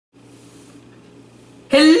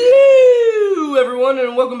Hello everyone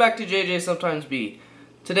and welcome back to JJ Sometimes B.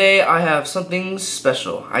 Today I have something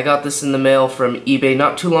special. I got this in the mail from eBay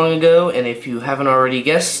not too long ago, and if you haven't already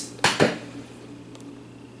guessed,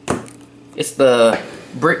 it's the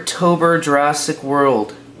Bricktober Jurassic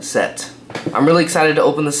World set. I'm really excited to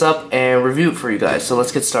open this up and review it for you guys, so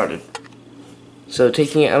let's get started. So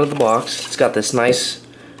taking it out of the box, it's got this nice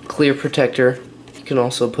clear protector. You can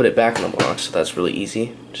also put it back in the box, so that's really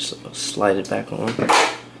easy. Just slide it back on.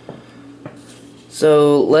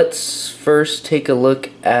 So let's first take a look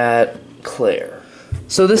at Claire.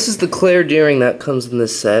 So this is the Claire Deering that comes in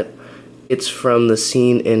this set. It's from the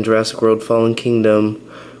scene in Jurassic World Fallen Kingdom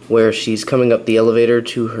where she's coming up the elevator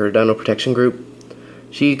to her dino protection group.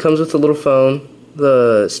 She comes with a little phone,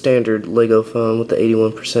 the standard Lego phone with the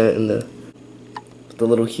 81% and the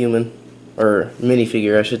little human, or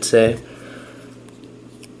minifigure I should say.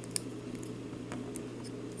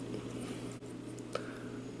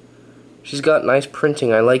 She's got nice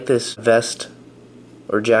printing. I like this vest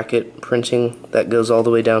or jacket printing that goes all the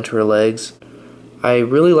way down to her legs. I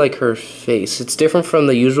really like her face. It's different from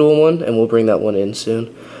the usual one, and we'll bring that one in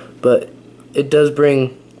soon. But it does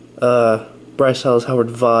bring Bryce Dallas Howard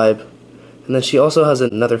vibe. And then she also has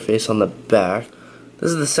another face on the back.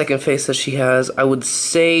 This is the second face that she has. I would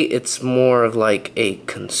say it's more of like a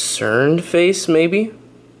concerned face, maybe,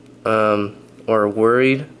 or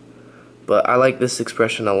worried. But I like this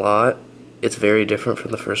expression a lot. It's very different from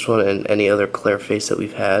the first one and any other Claire face that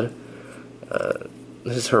we've had.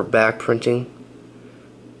 This is her back printing.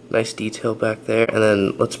 Nice detail back there. And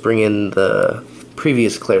then let's bring in the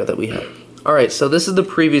previous Claire that we had. Alright, so this is the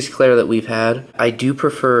previous Claire that we've had. I do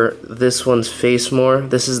prefer this one's face more.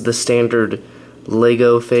 This is the standard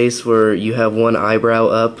Lego face where you have one eyebrow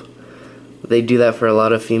up. They do that for a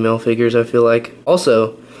lot of female figures, I feel like.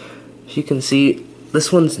 Also, as you can see,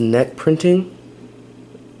 this one's neck printing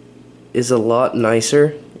is a lot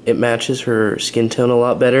nicer. It matches her skin tone a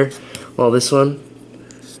lot better. While this one,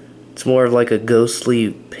 it's more of like a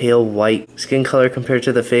ghostly pale white skin color compared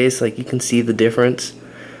to the face. Like, you can see the difference.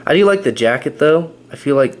 I do like the jacket though. I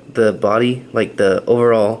feel like the body, like the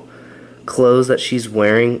overall clothes that she's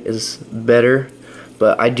wearing is better.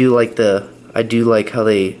 But I do like how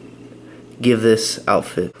they give this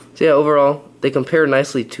outfit. So yeah, overall, they compare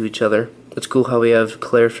nicely to each other. It's cool how we have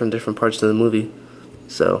Claires from different parts of the movie.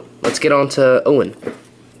 So, let's get on to Owen.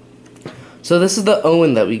 So this is the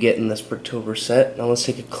Owen that we get in this Bricktober set. Now let's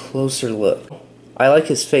take a closer look. I like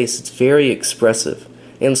his face. It's very expressive.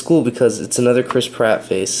 And it's cool because it's another Chris Pratt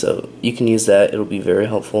face, so you can use that. It'll be very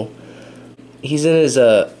helpful. He's in his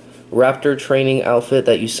raptor training outfit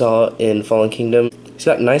that you saw in Fallen Kingdom. He's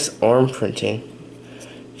got nice arm printing.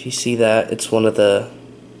 If you see that, it's one of the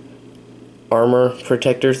armor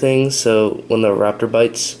protector things, so when the raptor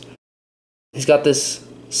bites. He's got this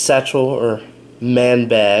satchel or man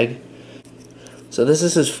bag. So this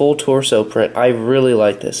is his full torso print. I really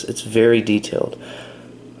like this. It's very detailed.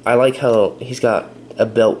 I like how he's got a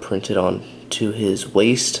belt printed on to his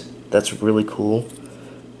waist. That's really cool.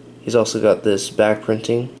 He's also got this back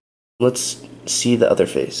printing. Let's see the other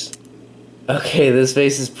face. Okay, this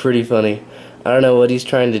face is pretty funny. I don't know what he's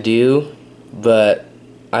trying to do, but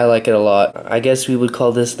I like it a lot. I guess we would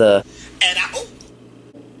call this the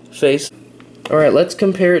face. Alright, let's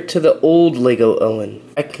compare it to the old Lego Owen.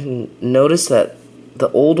 I can notice that the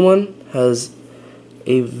old one has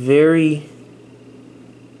a very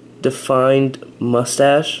defined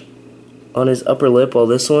mustache on his upper lip, while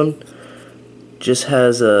this one just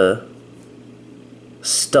has a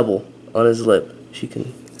stubble on his lip. If you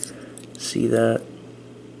can see that.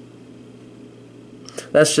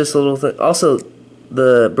 That's just a little thing. Also,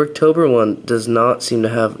 the Bricktober one does not seem to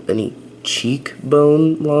have any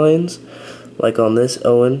cheekbone lines. Like on this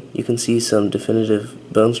Owen, you can see some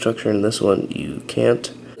definitive bone structure, and this one you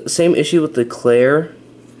can't. Same issue with the Claire.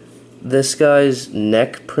 This guy's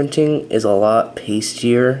neck printing is a lot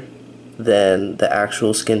pastier than the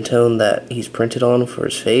actual skin tone that he's printed on for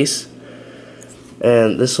his face.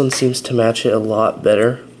 And this one seems to match it a lot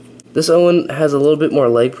better. This Owen has a little bit more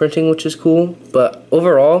leg printing, which is cool. But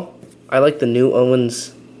overall, I like the new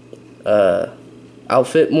Owen's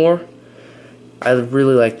outfit more. I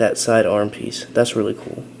really like that side arm piece. That's really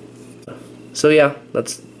cool. So yeah,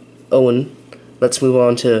 that's Owen. Let's move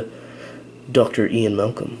on to Dr. Ian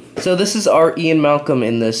Malcolm. So this is our Ian Malcolm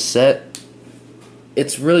in this set.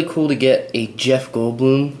 It's really cool to get a Jeff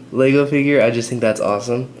Goldblum Lego figure. I just think that's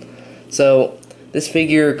awesome. So this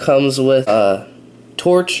figure comes with a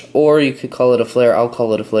torch, or you could call it a flare. I'll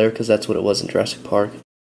call it a flare because that's what it was in Jurassic Park.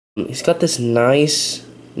 He's got this nice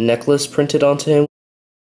necklace printed onto him,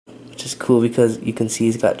 which is cool because you can see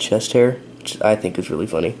he's got chest hair which I think is really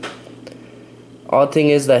funny. Odd thing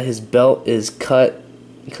is that his belt is cut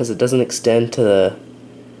because it doesn't extend to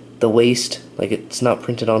the waist, like it's not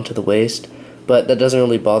printed onto the waist, but that doesn't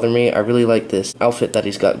really bother me. I really like this outfit that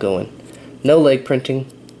he's got going. No leg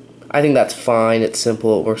printing. I think that's fine. It's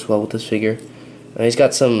simple. It works well with this figure. He's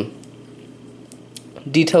got some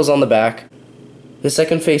details on the back. The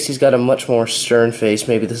second face, he's got a much more stern face.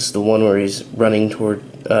 Maybe this is the one where he's running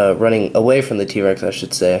away from the T-Rex, I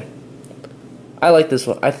should say. I like this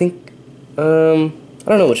one. I think, I don't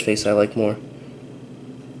know which face I like more.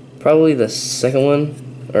 Probably the second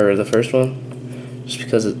one, or the first one, just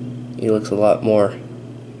because he looks a lot more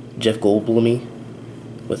Jeff Goldblum-y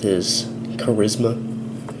with his charisma.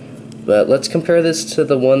 But let's compare this to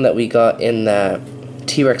the one that we got in that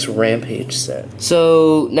T-Rex Rampage set.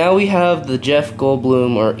 So now we have the Jeff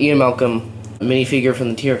Goldblum or Ian Malcolm minifigure from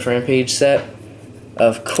the T-Rex Rampage set.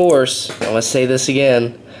 Of course, I must say this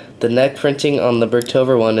again, the neck printing on the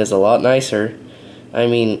Bricktober one is a lot nicer. I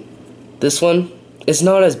mean, this one is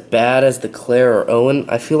not as bad as the Claire or Owen.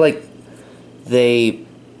 I feel like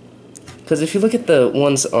because if you look at the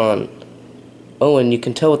ones on Owen, you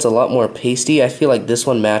can tell it's a lot more pasty. I feel like this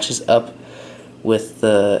one matches up with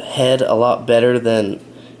the head a lot better than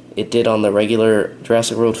it did on the regular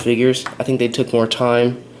Jurassic World figures. I think they took more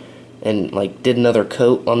time and like did another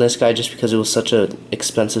coat on this guy just because it was such an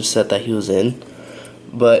expensive set that he was in.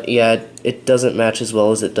 But yeah, it doesn't match as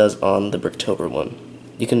well as it does on the Bricktober one.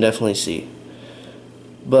 You can definitely see.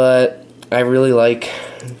 But I really like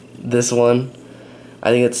this one. I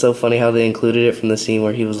think it's so funny how they included it from the scene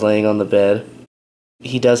where he was laying on the bed.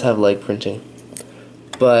 He does have leg printing.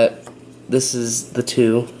 But this is the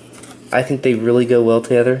two. I think they really go well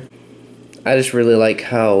together. I just really like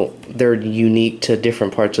how they're unique to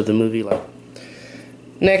different parts of the movie.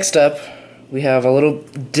 Next up, we have a little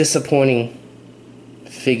disappointing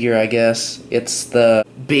figure, I guess. It's the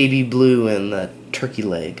baby blue and the turkey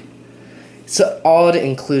leg. It's an odd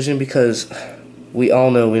inclusion because we all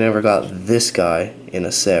know we never got this guy in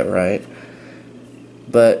a set, right?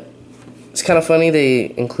 But it's kind of funny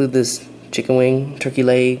they include this chicken wing, turkey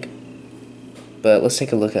leg. But let's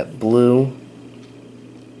take a look at blue.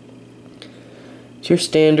 It's your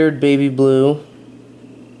standard baby blue.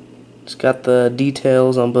 It's got the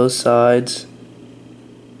details on both sides.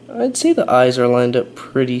 I'd say the eyes are lined up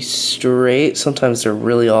pretty straight. Sometimes they're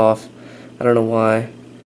really off. I don't know why.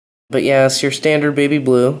 But yeah, it's your standard baby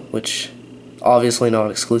blue, which obviously not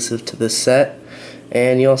exclusive to this set.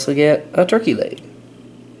 And you also get a turkey leg.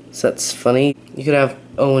 So that's funny. You could have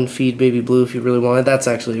Owen feed baby blue if you really wanted. That's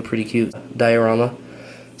actually a pretty cute diorama.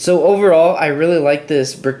 So overall, I really like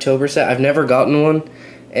this Bricktober set. I've never gotten one,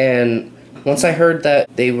 and once I heard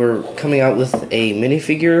that they were coming out with a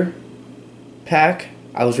minifigure pack,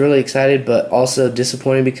 I was really excited, but also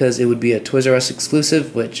disappointed because it would be a Toys R Us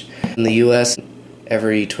exclusive, which in the US,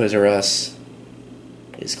 every Toys R Us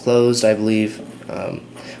is closed, I believe.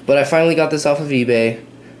 But I finally got this off of eBay.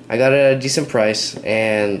 I got it at a decent price,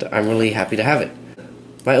 and I'm really happy to have it.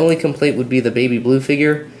 My only complaint would be the baby blue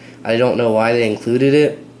figure. I don't know why they included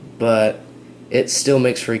it, but it still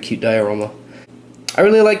makes for a cute diorama. I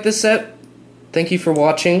really like this set. Thank you for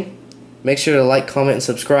watching. Make sure to like, comment, and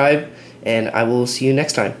subscribe, and I will see you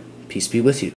next time. Peace be with you.